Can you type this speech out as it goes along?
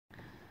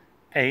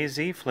AZ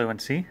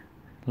Fluency,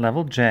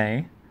 Level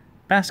J,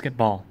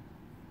 Basketball.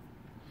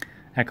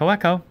 Echo,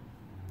 echo.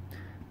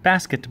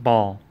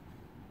 Basketball.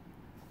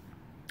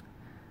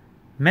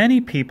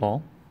 Many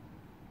people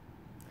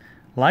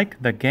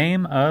like the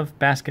game of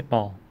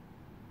basketball.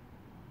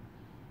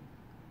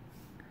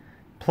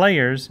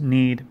 Players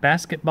need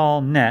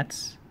basketball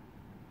nets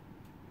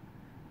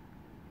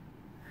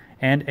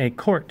and a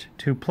court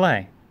to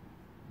play.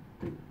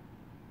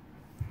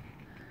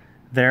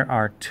 There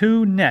are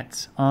 2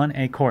 nets on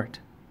a court.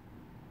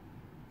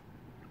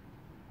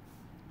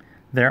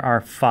 There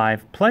are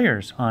 5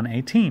 players on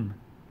a team.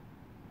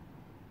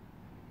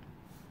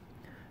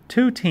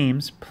 2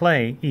 teams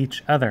play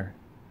each other.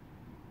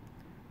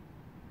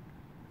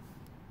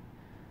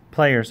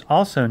 Players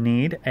also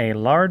need a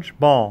large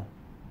ball.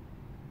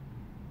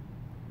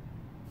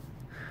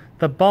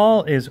 The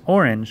ball is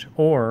orange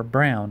or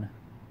brown.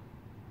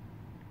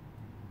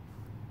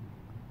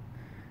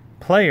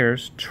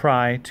 Players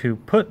try to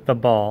put the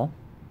ball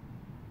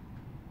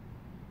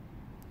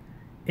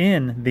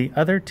in the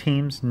other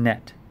team's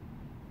net.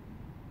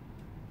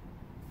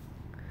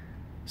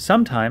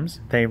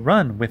 Sometimes they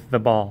run with the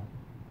ball.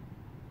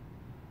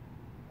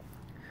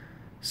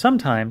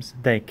 Sometimes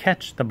they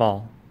catch the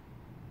ball.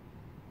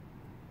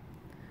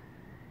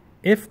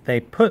 If they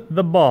put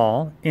the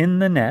ball in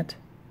the net,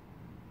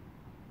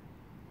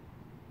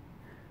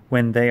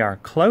 when they are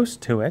close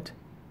to it,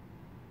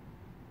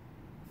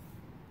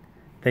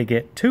 they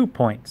get 2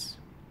 points.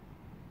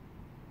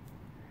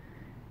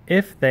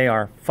 If they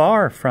are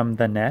far from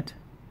the net,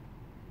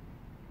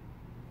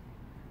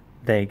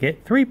 they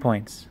get 3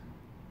 points.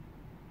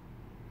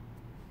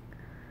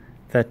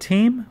 The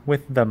team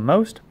with the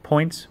most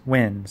points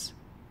wins.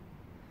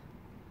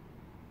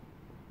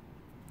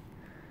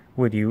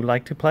 Would you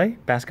like to play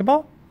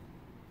basketball?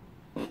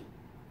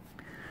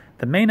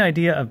 The main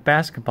idea of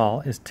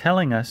basketball is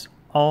telling us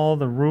all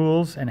the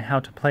rules and how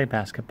to play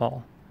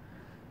basketball.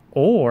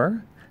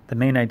 Or the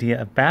main idea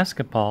of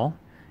basketball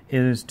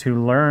is to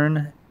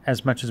learn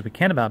as much as we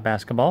can about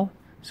basketball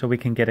so we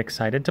can get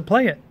excited to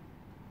play it.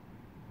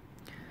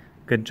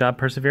 Good job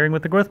persevering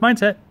with the growth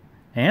mindset.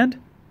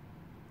 And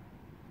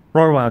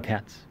roar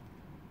Wildcats!